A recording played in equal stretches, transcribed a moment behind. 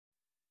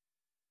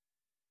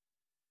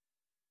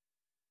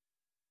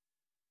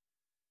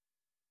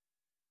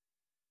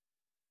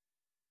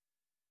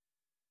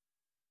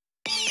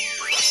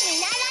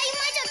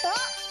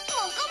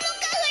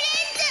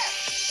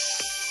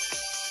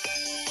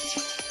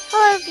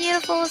Hello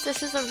beautifuls,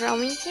 this is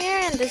Aromie here,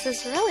 and this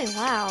is really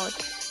loud.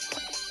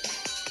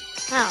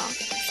 Oh,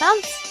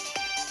 sounds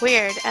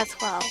weird as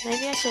well.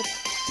 Maybe I should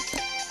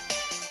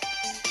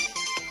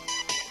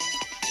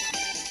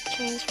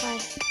change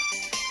my...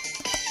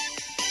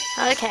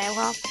 Okay,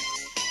 well,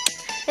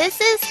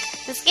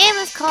 this game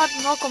is called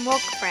Moco Moco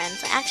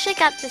Friends. I actually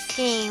got this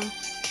game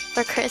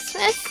for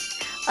Christmas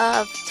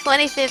of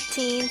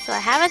 2015, so I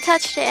haven't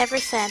touched it ever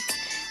since,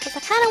 because I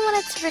kind of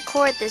wanted to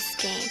record this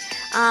game.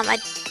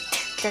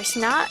 There's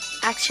not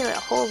actually a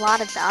whole lot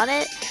about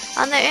it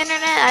on the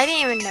internet. I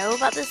didn't even know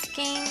about this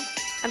game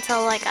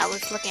until like I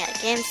was looking at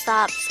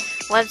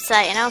GameStop's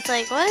website, and I was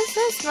like, what is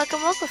this? Moco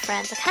Moco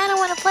Friends. I kind of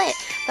want to play it,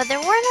 but there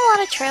weren't a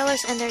lot of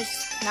trailers, and there's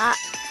not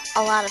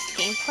a lot of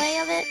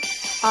gameplay of it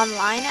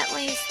online. At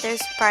least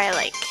there's probably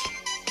like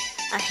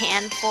a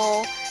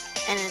handful,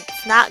 and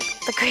it's not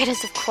the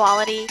greatest of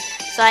quality,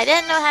 so I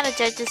didn't know how to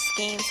judge this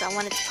game, so I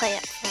wanted to play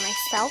it for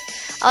myself.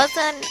 I was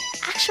gonna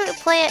actually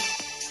play it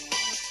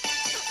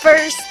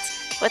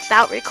first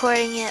without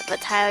recording it, but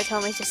Tyler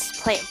told me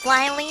just play it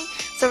blindly,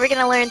 so we're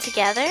gonna learn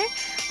together.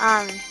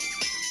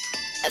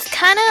 It's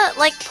kind of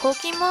like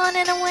Pokemon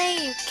in a way.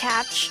 You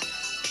catch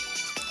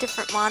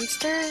different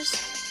monsters,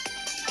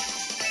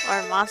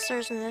 or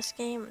monsters in this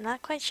game, I'm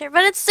not quite sure,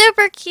 but it's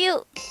super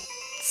cute,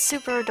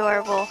 super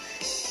adorable.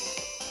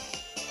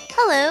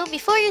 Hello,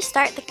 before you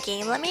start the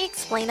game, let me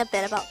explain a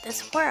bit about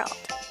this world.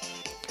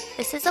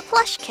 This is a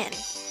Plushkin.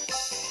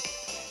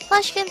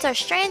 Plushkins are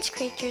strange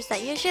creatures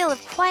that usually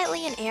live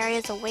quietly in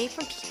areas away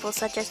from people,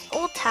 such as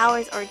old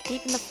towers or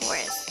deep in the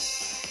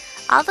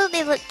forest. Although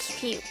they look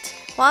cute,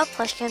 wild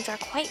Plushkins are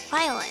quite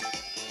violent.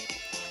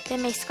 They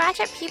may scratch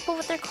at people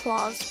with their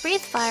claws,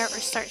 breathe fire, or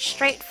charge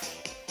straight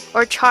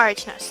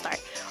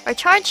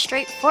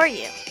for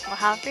you. Well,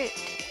 how rude.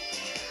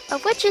 A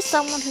witch is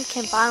someone who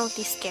can bond with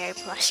these scary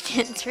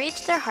Plushkins,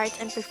 reach their hearts,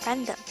 and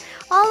befriend them.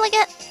 Oh, look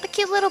at the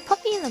cute little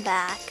puppy in the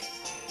back.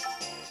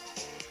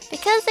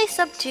 Because they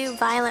subdue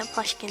violent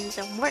Plushkins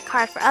and work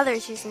hard for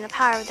others using the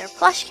power of their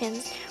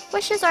Plushkins,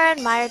 witches are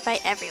admired by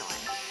everyone.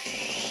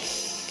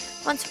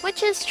 Once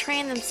witches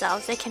train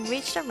themselves, they can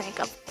reach the rank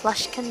of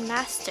Plushkin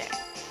Master.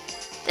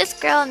 This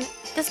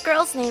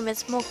girl's name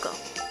is Moco.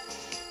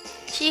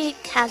 She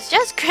has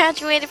just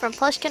graduated from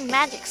Plushkin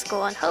Magic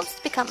School and hopes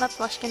to become a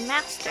Plushkin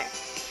Master.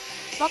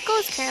 Moco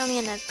is currently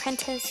an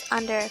apprentice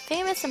under a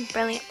famous and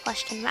brilliant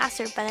Plushkin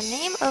Master by the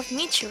name of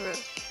Michiru.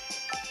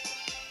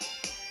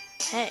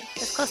 Hey,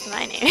 that's close to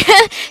my name.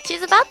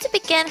 She's about to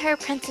begin her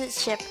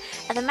apprenticeship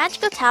at the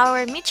magical tower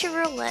where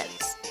Michiru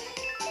lives.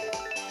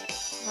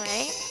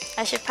 Alright,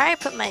 I should probably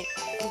put my...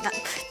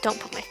 don't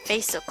put my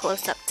face so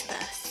close up to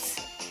this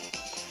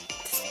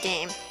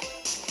game.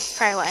 That's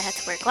probably why I had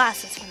to wear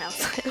glasses when I was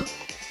little.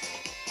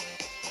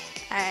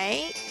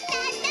 Alright.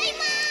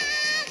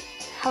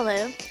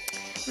 Hello.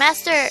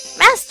 Master,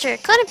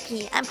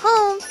 Konopi, I'm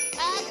home.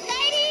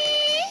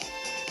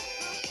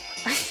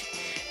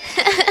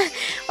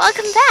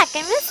 Welcome back,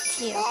 I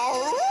missed you.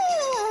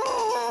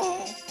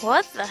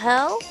 What the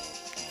hell?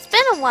 It's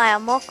been a while,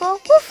 Moco.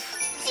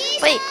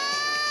 Woof. Wait.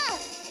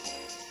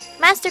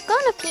 Master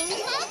Konopi.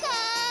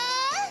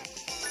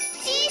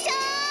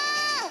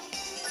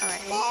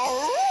 Alright.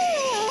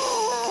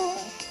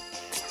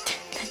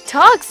 The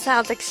dog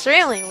sounds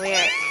extremely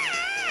weird.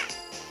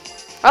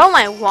 Oh,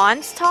 my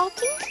wand's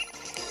talking?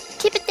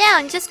 Keep it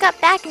down, you just got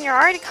back and you're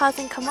already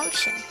causing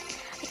commotion.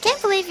 I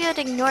can't believe you would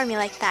ignore me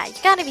like that. You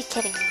gotta be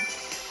kidding me.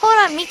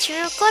 Hold on,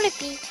 Michiru,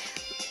 Konopi.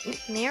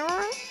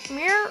 Mirror?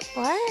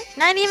 What?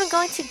 Not even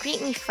going to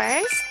greet me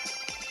first?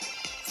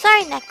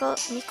 Sorry, Neko or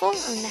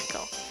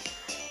Neko?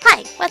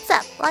 Hi, what's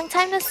up? Long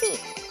time no see.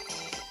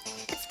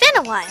 It's been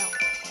a while.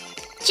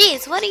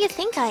 Jeez, what do you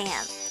think I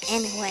am?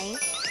 Anyway,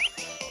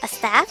 a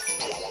staff?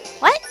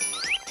 What?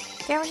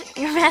 Your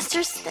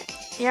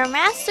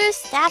master's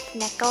staff,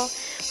 Neko,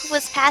 who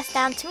was passed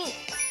down to me.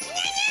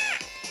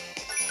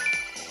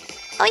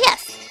 Oh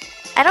yes.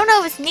 I don't know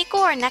if it's Nico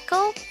or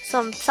Neko, so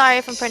I'm sorry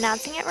if I'm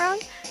pronouncing it wrong.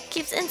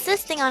 Keeps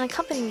insisting on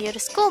accompanying you to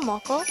school,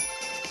 Moco.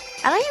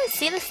 I don't even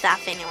see the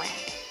staff anywhere.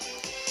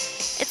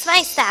 It's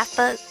my staff,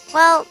 but,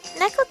 well,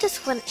 Neko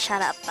just wouldn't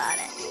shut up about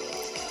it.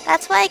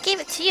 That's why I gave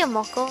it to you,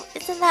 Moco.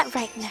 Isn't that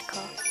right,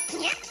 Neko?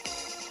 Yeah.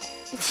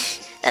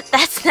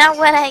 That's not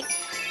what I...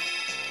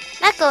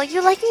 Neko,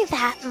 you like me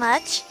that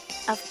much?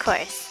 Of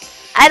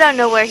course. I don't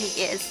know where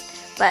he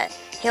is, but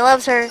he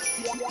loves her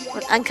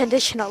with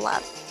unconditional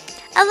love.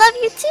 I love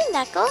you too,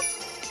 Neko.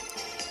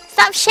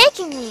 Stop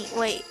shaking me.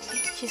 Wait,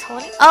 she's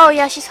holding... Oh,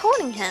 yeah, she's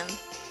holding him.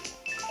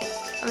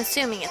 I'm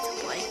assuming it's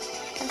a boy.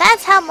 And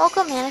that's how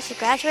Moco managed to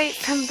graduate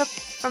from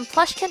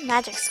Plushkin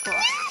Magic School.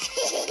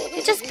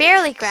 He just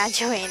barely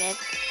graduated.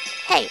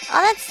 Hey,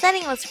 all that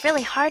studying was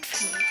really hard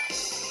for me.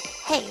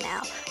 Hey,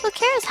 now, who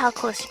cares how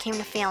close you came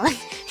to failing?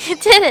 You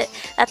did it.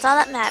 That's all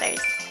that matters.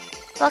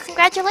 Well,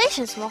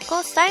 congratulations,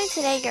 Moco. Starting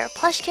today, you're a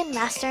Plushkin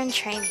Master in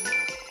training.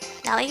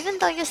 Now, even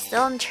though you're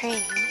still in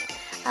training,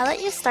 I'll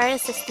let you start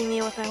assisting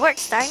me with my work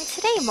starting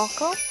today,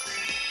 Moco.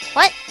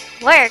 What?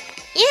 Work?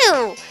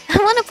 Ew! I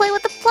want to play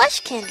with the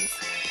Plushkins!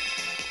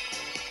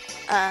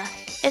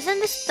 Isn't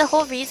this the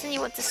whole reason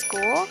you went to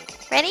school?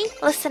 Ready?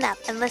 Listen up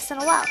and listen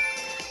well.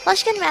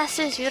 Plushkin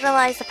Masters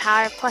utilize the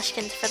power of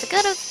Plushkins for the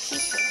good of the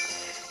people.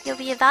 You'll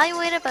be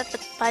evaluated by the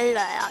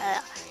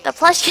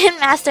Plushkin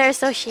Master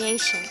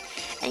Association,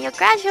 and you'll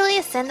gradually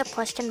ascend the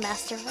Plushkin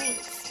Master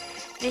ranks.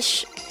 If you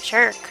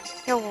shirk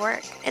your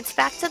work, it's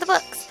back to the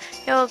books.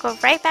 You'll go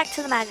right back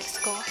to the magic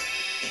school.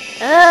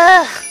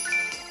 Ugh!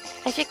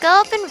 If you go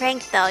up in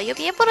rank though, you'll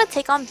be able to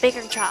take on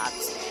bigger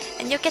jobs,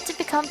 and you'll get to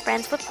become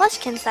friends with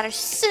Plushkins that are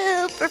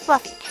super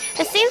fluffy.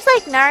 It seems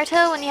like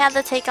Naruto when you have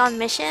to take on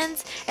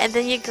missions, and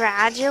then you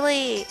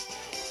gradually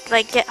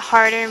like get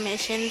harder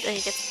missions and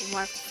you get to be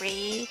more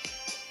free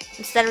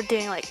instead of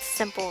doing like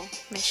simple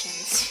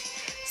missions.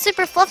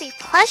 Super fluffy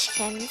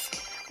Plushkins.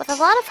 With a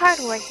lot of hard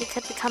work, you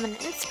could become an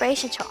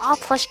inspiration to all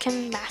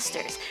Plushkin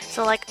Masters.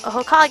 So like a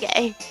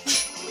Hokage.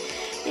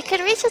 You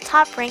could reach the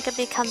top rank and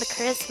become the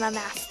Charisma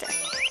Master.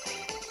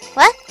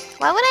 What?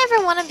 Why would I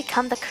ever want to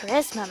become the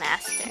Charisma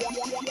Master?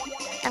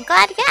 I'm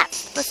glad you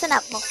asked. Listen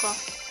up, Moco.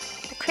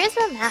 The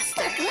Charisma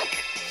Master.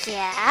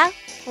 Yeah?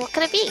 What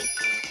could it be?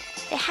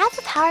 They have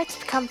the power to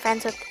become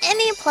friends with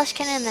any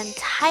Plushkin in the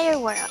entire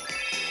world.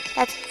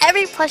 That's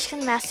every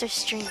Plushkin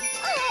Master's dream.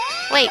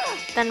 Wait,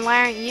 then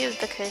why aren't you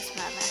the Charisma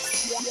Master?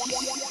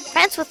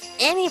 Friends with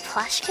any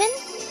Plushkin?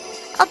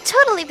 I'll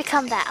totally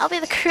become that. I'll be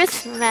the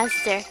Charisma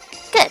Master.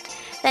 Good.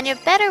 Then you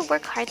better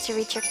work hard to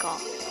reach your goal.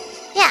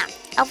 Yeah,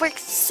 I'll work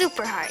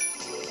super hard.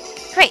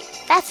 Great.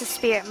 That's the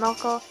spirit,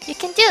 Moco. You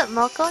can do it,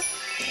 Moco.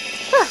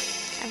 Whew.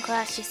 I'm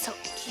glad she's so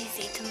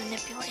easy to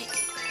manipulate.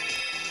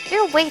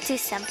 You're way too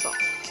simple.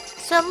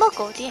 So,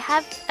 Moco, do you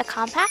have a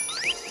compact?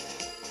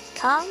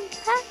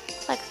 Compact?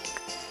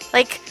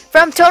 Like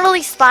from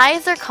Totally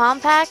Spies or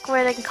compact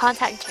where they can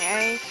contact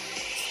Jerry?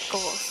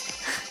 Schools.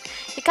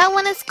 You got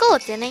one in school,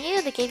 didn't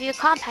you? They gave you a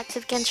compact to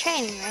begin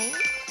training, right?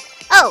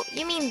 Oh,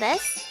 you mean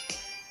this?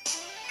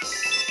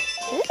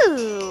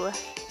 Ooh.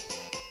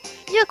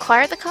 You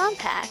acquired the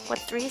compact with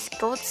 3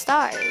 gold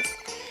stars.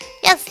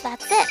 Yes,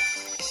 that's it.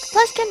 The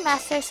Plushkin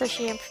Master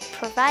Association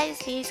provides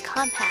these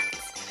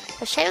compacts.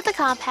 The shape of the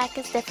compact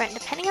is different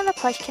depending on the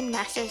Plushkin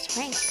Master's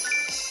rank.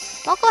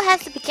 Moco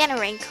has the beginner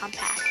rank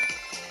compact.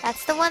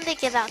 That's the one they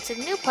give out to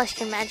new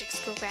Plushkin Magic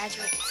School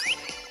graduates.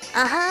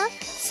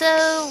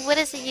 So what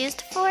is it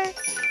used for? It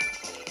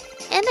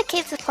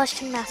indicates the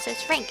Plushkin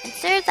Master's rank and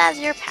serves as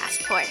your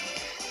passport.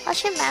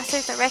 Plushkin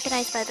Masters are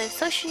recognized by the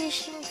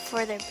association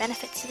for their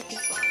benefits to the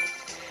people.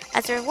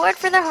 As a reward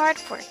for their hard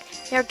work,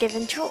 they are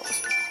given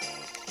jewels.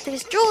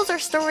 These jewels are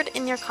stored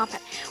in your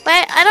compact.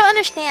 Wait, I don't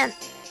understand.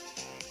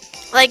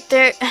 Like,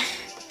 they're...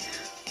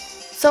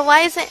 So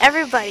why isn't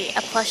everybody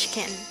a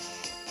Plushkin?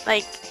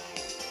 Like,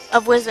 a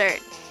wizard?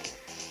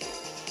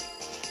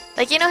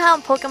 Like, you know how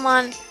in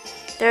Pokemon,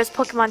 there's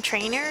Pokemon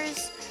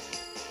trainers?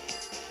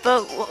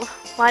 But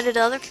why did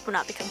other people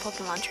not become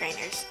Pokemon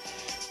trainers?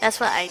 That's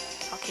what I...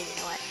 Okay, you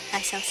know what?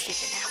 I sound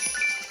stupid now.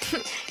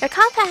 Your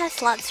compact has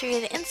slots for you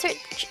to insert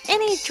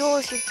any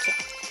jewels you get.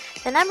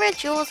 The number of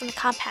jewels in the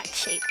compact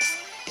shapes.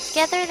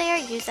 Together they are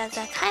used as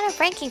a kind of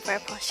ranking for a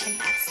Plushkin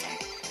Master.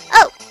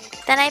 Oh!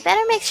 Then I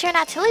better make sure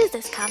not to lose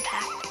this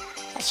compact.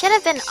 That should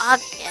have been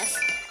obvious.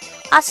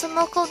 Also,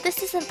 Moco,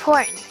 this is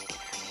important.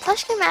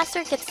 Plushkin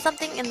Master gets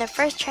something in their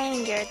first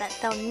training year that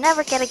they'll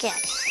never get again.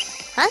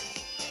 Huh?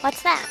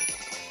 What's that?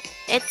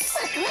 It's...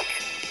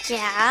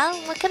 Yeah,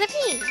 what could it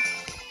be?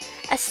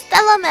 A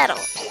Stella Medal.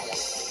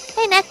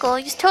 Hey Neko,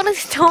 you totally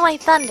stole my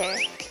thunder.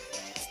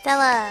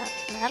 Stella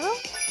Medal?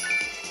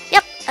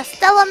 Yep, a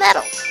Stella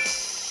Medal.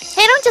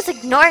 Hey, don't just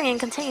ignore me and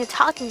continue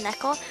talking,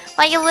 Neko.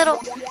 Why, you little...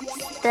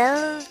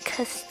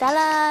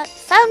 Stella...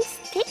 Sounds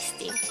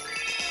tasty.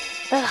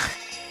 Ugh.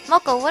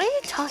 Moco, what are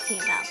you talking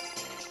about?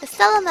 The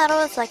Stella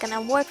Medal is like an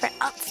award for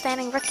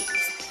outstanding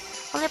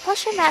rookies. Only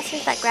Plushkin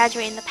Masters that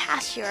graduate in the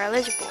past year are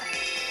eligible.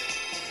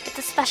 It's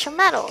a special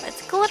medal.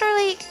 It's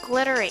glittery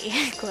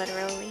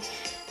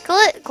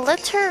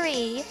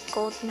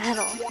gold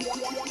medal.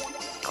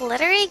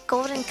 Glittery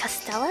golden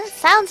Castella?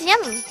 Sounds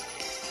yummy.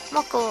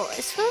 Moco,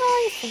 is food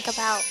all you think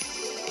about?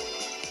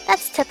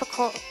 That's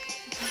typical.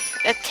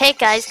 Okay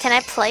guys, can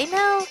I play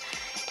now?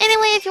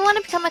 Anyway, if you want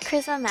to become a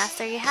Charisma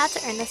Master, you have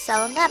to earn the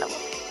Stella Medal.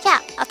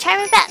 Yeah, I'll try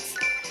my best.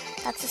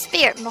 That's the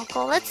spirit,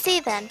 Moco. Let's see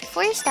then.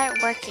 Before you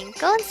start working,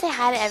 go and say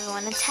hi to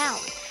everyone in town.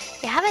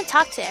 You haven't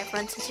talked to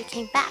everyone since you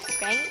came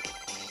back, right?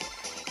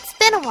 It's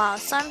been a while,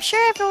 so I'm sure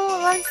everyone will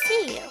want to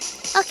see you.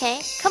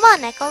 Okay, come on,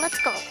 Neko, let's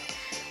go.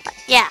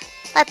 Yeah,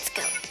 let's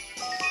go.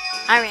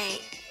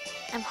 Alright.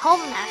 I'm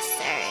Home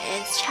Master.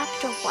 It's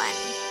Chapter 1.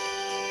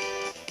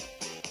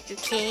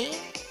 Okay.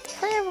 The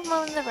player will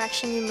move in the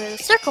direction you move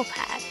the circle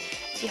pad.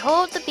 If you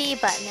hold the B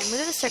button and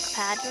move the circle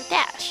pad, you'll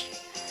dash.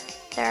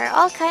 There are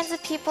all kinds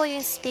of people you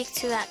can speak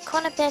to at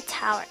Konpei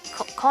Tower.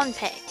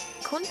 Konpei.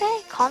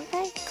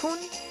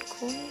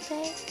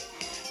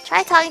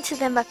 Try talking to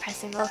them by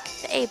pressing the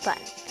A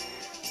button.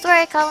 Story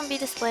icon will be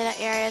displayed at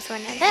areas where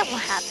an event will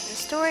happen. The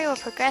story will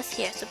progress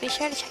here, so be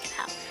sure to check it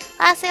out.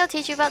 Lastly, I'll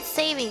teach you about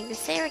saving. You can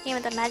save your game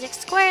at the magic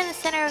square in the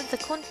center of the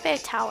Konpei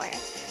Tower.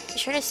 Be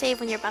sure to save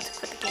when you're about to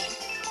quit the game.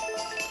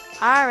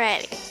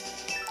 Alrighty.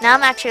 Now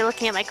I'm actually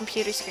looking at my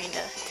computer screen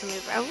to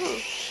move.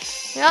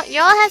 Oh,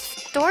 y'all have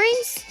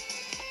stories?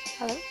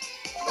 Hello?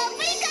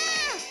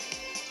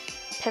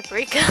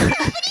 Paprika.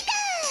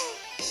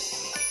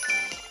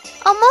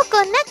 Oh,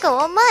 Moco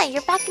Neko, oh my,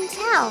 you're back in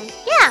town.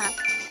 Yeah.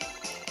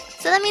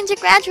 So that means you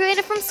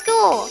graduated from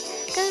school.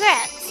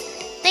 Congrats.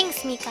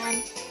 Thanks,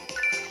 Mikan.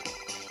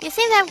 You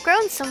seem to have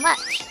grown so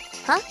much.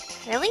 Huh?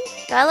 Really?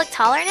 Do I look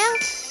taller now?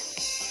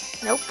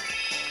 Nope.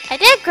 I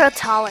did grow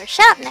taller.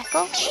 Shut up,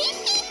 Neko.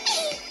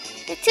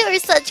 You two are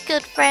such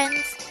good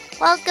friends.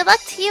 Well, good luck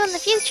to you in the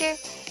future.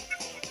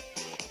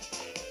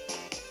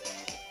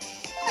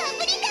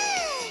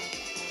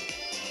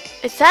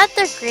 Is that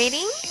their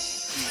greeting?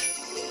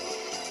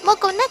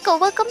 Moco Neko,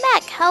 welcome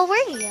back. How were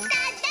you?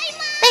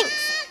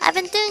 Thanks. I've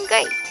been doing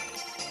great.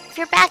 If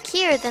you're back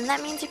here, then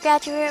that means you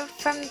graduated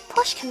from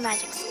Plushkin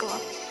Magic School.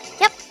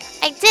 Yep,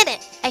 I did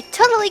it. I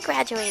totally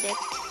graduated.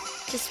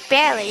 Just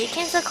barely. You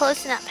came so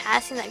close to not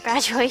passing that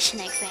graduation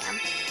exam.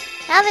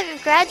 Now that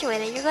you've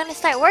graduated, you're going to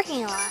start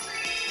working a lot.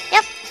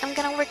 Yep, I'm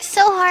going to work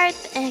so hard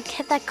and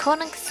get that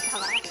golden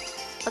Stella.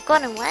 A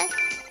golden what?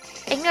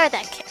 Ignore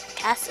that,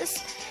 Cassis.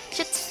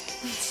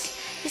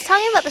 He's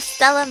talking about the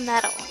Stella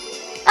Medal.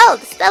 Oh,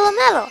 the Stella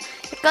Medal!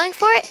 You're going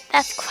for it?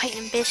 That's quite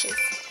ambitious.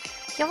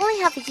 You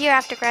only have a year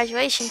after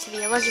graduation to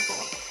be eligible.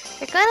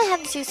 You're going to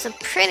have to do some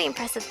pretty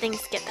impressive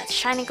things to get that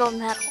shiny gold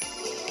medal.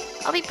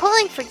 I'll be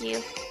pulling for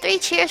you. 3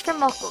 cheers for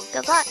Moco.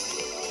 Good luck.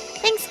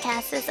 Thanks,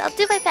 Cassis. I'll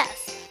do my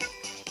best.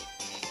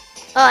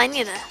 Oh, I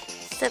need to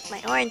sip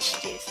my orange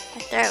juice.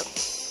 My throat.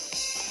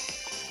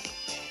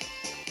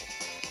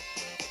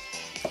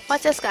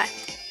 What's this guy?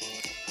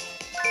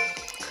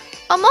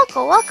 Oh,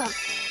 Moco, welcome.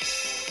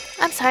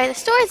 I'm sorry, the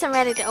store isn't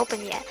ready to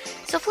open yet,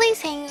 so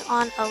please hang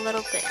on a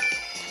little bit.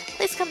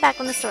 Please come back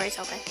when the store is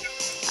open.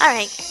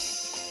 Alright.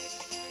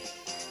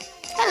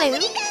 Hello.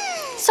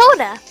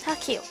 Soda! How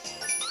cute.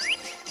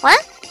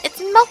 What? It's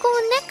Moco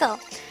and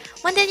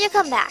Neko. When did you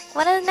come back?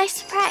 What a nice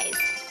surprise.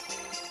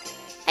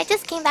 I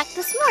just came back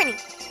this morning.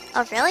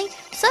 Oh, really?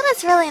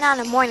 Soda's really not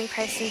a morning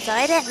person, so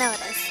I didn't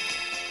notice.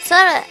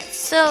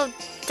 Soda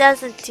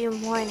doesn't do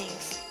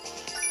mornings.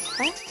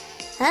 Huh?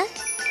 Huh?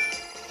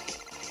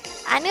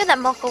 I knew that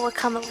Moco would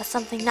come up with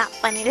something not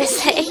funny to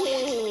say.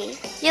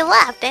 You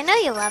laughed. I know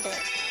you love it.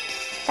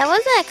 That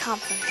wasn't a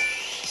compliment.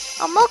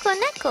 Oh, Moco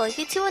Neko,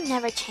 you two will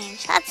never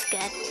change. That's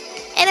good.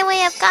 Anyway,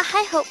 I've got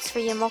high hopes for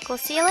you, Moco.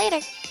 See you later.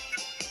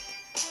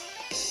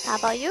 How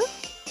about you?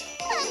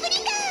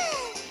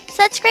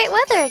 Such great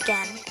weather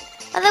again.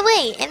 By the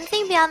way,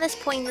 anything beyond this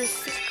point is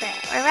a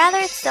secret, or rather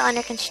it's still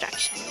under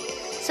construction.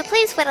 So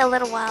please wait a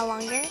little while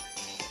longer.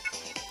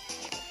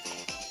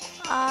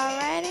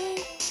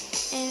 Alrighty.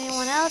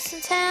 Anyone else in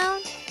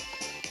town?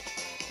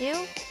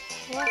 You?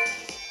 Yeah.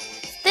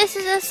 This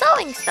is a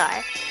sewing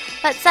star.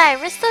 But sorry,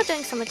 we're still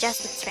doing some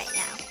adjustments right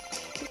now.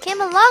 You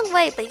came a long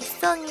way, but you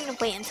still need to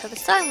wait until the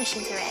sewing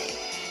machines are ready.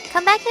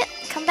 Come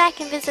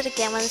back and visit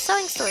again when the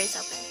sewing store is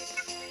open.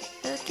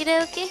 Okie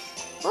dokie.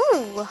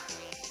 Ooh.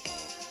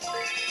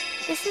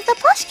 This is the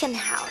Plushkin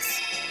house.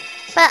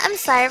 But I'm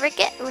sorry,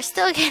 we're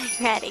still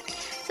getting ready.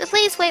 So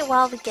please wait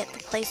while we get the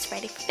place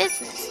ready for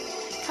business.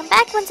 Come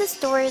back once the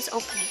store is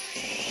opening.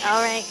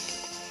 Alright.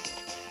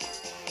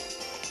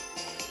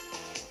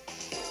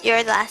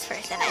 You're the last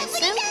person, I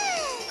assume?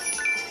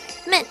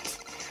 Mint.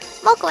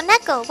 Moco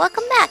Neko,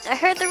 welcome back. I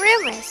heard the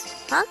rumors.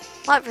 Huh?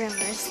 What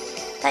rumors?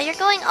 That you're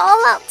going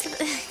all out to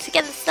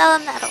get the Stella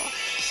medal.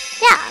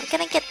 Yeah, I'm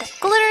gonna get the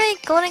glittery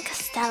golden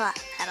Castella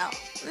medal.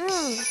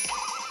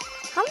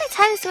 How many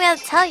times do we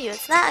have to tell you?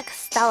 It's not a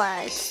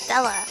Castella, it's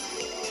Stella.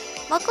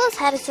 Moco's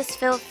head is just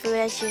filled with food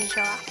as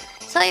usual.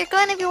 So you're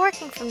going to be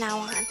working from now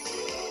on.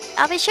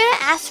 I'll be sure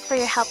to ask for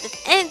your help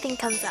if anything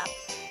comes up.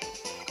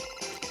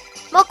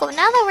 Moco,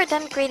 now that we're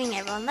done greeting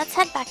everyone, let's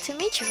head back to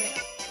Michiru.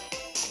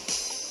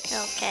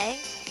 Okay.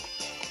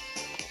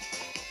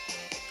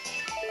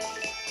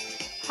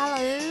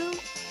 Hello.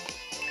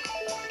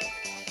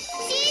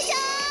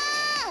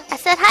 I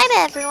said hi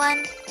to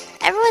everyone.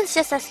 Everyone's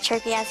just as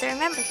chirpy as I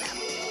remember them.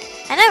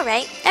 I know,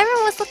 right?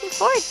 Everyone was looking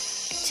forward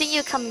to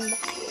you coming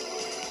back.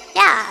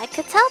 Yeah, I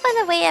could tell by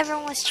the way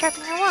everyone was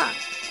chirping along.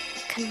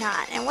 Could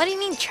not. And what do you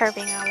mean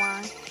chirping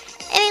along?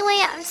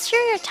 Anyway, I'm sure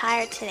you're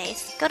tired today,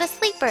 so go to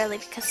sleep early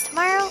because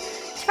tomorrow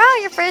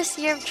your first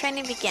year of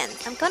training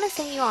begins. I'm gonna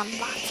send you on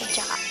lots of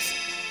jobs.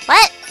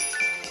 What?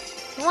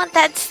 You want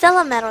that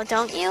Stella medal,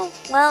 don't you?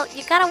 Well,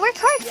 you gotta work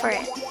hard for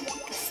it.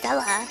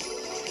 Stella.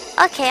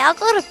 Okay, I'll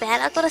go to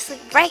bed. I'll go to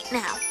sleep right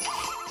now.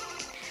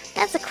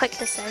 That's a quick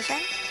decision.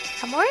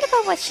 I'm worried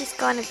about what she's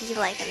going to be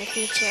like in the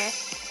future.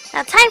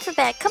 Now, time for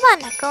bed. Come on,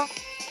 Neko.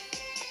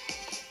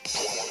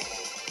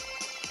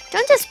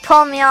 Don't just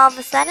pull me all of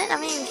a sudden. I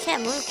mean, you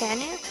can't move, can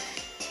you?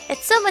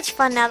 It's so much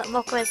fun now that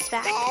Moco is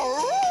back.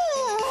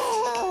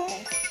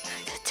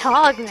 The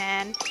dog,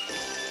 man.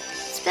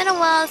 It's been a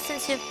while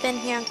since you've been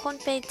here on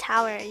Konpei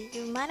Tower.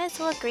 You might as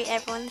well greet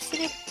everyone in the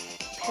city of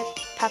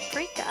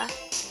Paprika.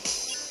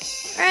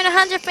 Earn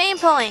 100 fame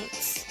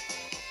points.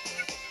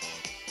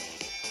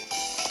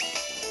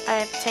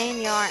 I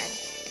obtain yarn.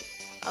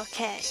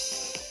 Okay.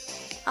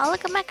 Oh,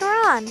 look at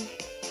macaron.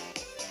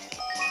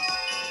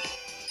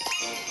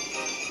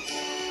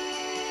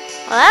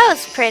 Well, that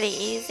was pretty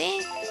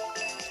easy.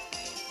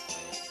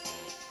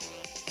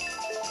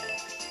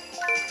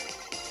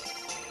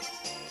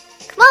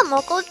 Come on,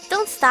 Moco,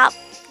 don't stop.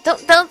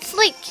 Don't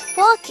sleep. Keep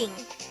walking.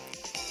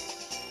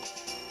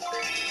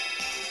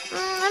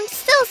 I'm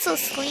still so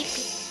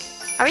sleepy.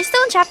 Are we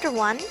still in chapter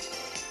 1?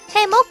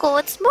 Hey, Moco,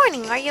 it's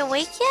morning. Are you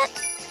awake yet?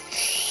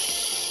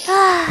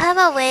 I'm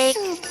awake.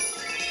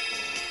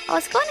 I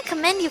was going to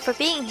commend you for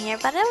being here,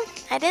 but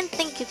I didn't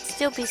think you'd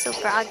still be so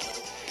groggy.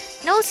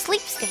 No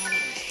sleep standing.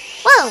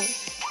 Whoa!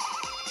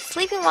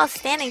 Sleeping while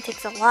standing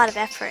takes a lot of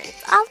effort.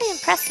 It's oddly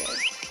impressive.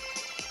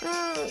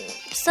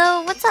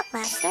 So what's up,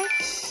 Master?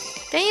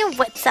 Don't you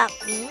what's up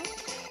mean?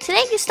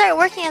 Today you start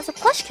working as a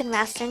Plushkin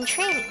Master in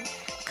training.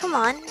 Come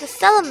on, the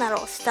Stella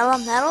Medal. Stella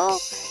Medal?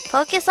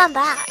 Focus on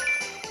that.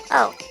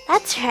 Oh,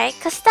 that's right,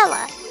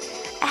 Costella.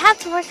 I have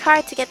to work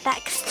hard to get that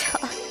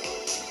Costella.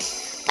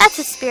 That's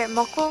a spirit,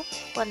 Moco.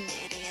 What an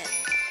idiot.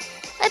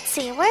 Let's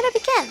see, where to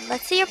begin?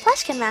 Let's see your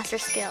Plushkin Master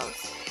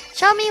skills.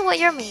 Show me what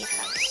you're made of.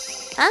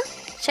 Huh?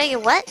 Show you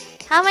what?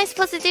 How am I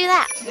supposed to do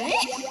that?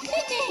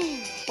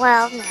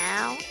 Well,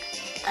 now,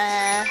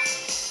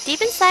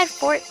 deep inside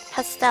Fort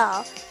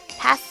Pastel.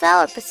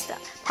 Pastel or Pastel?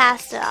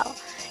 Pastel.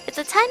 It's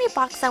a tiny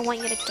box I want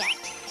you to get.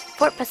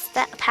 Fort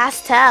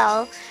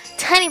Pastel.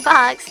 Tiny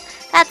box.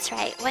 That's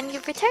right. When you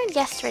returned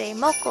yesterday,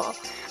 Moco,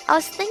 I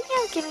was thinking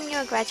of giving you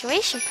a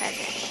graduation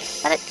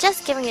present, but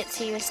just giving it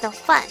to you is no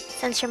fun,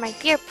 since you're my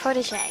dear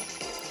protege.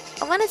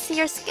 I want to see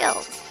your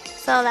skills.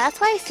 So that's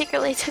why I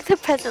secretly took the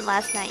present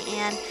last night,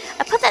 and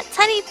I put that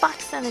tiny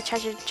box in the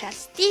treasure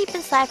chest deep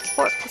inside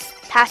Fort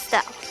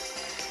Pastel.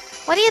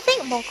 What do you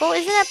think, Moco?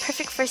 Isn't that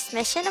perfect first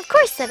mission? Of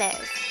course it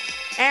is.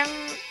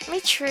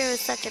 Michiru is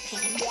such a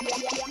pain.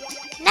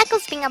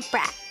 Neko's being a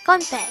brat.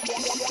 Konpei.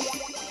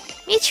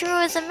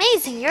 Michiru is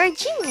amazing. You're a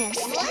genius.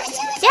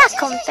 Yeah,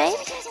 Konpei.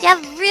 You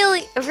have a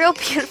real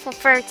beautiful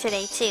fur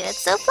today, too. It's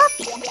so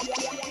fluffy.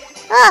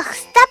 Ugh,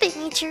 stop it,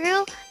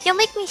 Michiru. You'll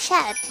make me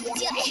shed.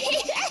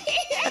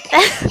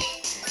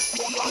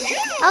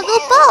 I'll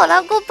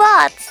go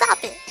bald.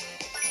 Stop it.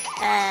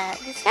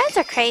 These guys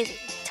are crazy.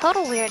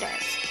 Total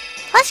weirdos.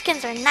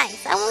 Plushkins are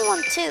nice. I want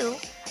one too.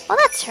 Oh,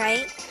 that's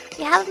right.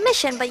 You have a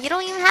mission, but you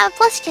don't even have a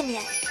Plushkin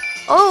yet.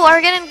 Oh, are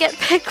we gonna get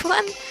pick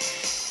one?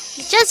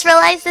 You just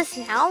realized this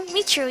now?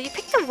 Michiru, you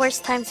picked the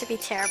worst times to be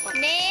terrible.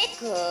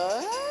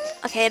 Neko?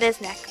 Okay, it is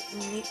Neko.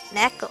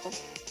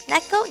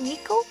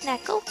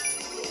 Neko?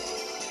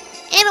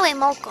 Anyway,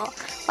 Moco,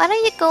 why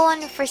don't you go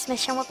on your first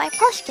mission with my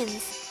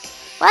Plushkins?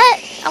 What?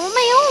 I want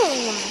my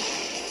own.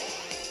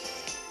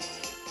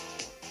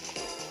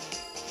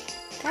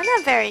 They're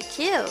not very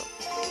cute.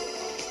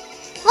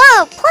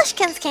 Whoa,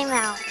 Plushkins came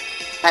out.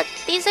 But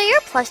these are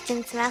your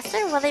Plushkins,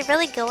 Master. Will they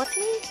really go with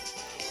me?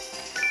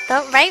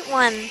 The right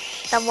one.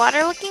 The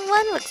water-looking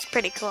one looks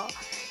pretty cool.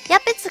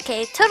 Yep, it's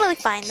okay. Totally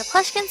fine. The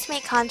Plushkins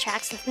make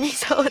contracts with me,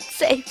 so it's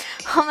safe.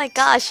 Oh my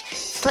gosh.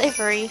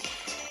 Slavery.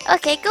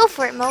 Okay, go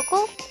for it,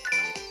 Moco.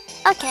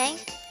 Okay.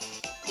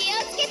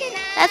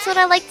 That's what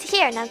I like to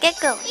hear. Now get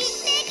going.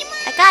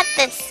 I got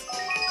this.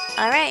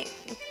 Alright.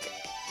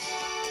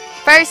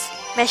 First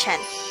mission.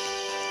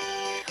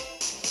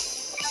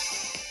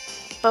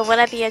 But would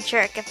I be a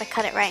jerk if I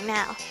cut it right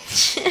now?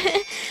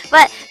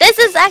 But this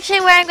is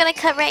actually where I'm going to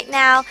cut right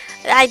now.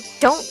 I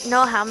don't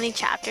know how many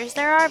chapters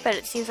there are, but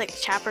it seems like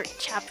chapters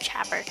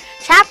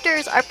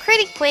are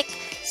pretty quick.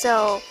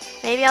 So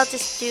maybe I'll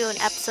just do an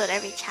episode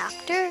every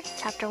chapter.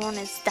 Chapter 1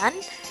 is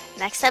done.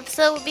 Next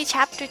episode will be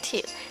chapter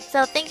 2.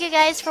 So thank you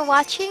guys for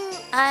watching.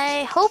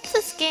 I hope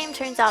this game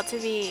turns out to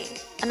be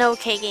an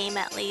okay game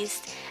at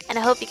least. And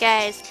I hope you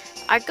guys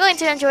are going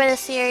to enjoy the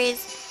series,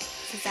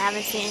 since I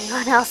haven't seen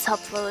anyone else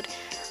upload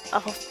a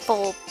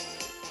full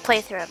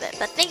playthrough of it.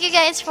 But thank you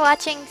guys for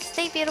watching.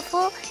 Stay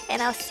beautiful, and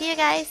I'll see you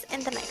guys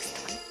in the next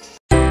one.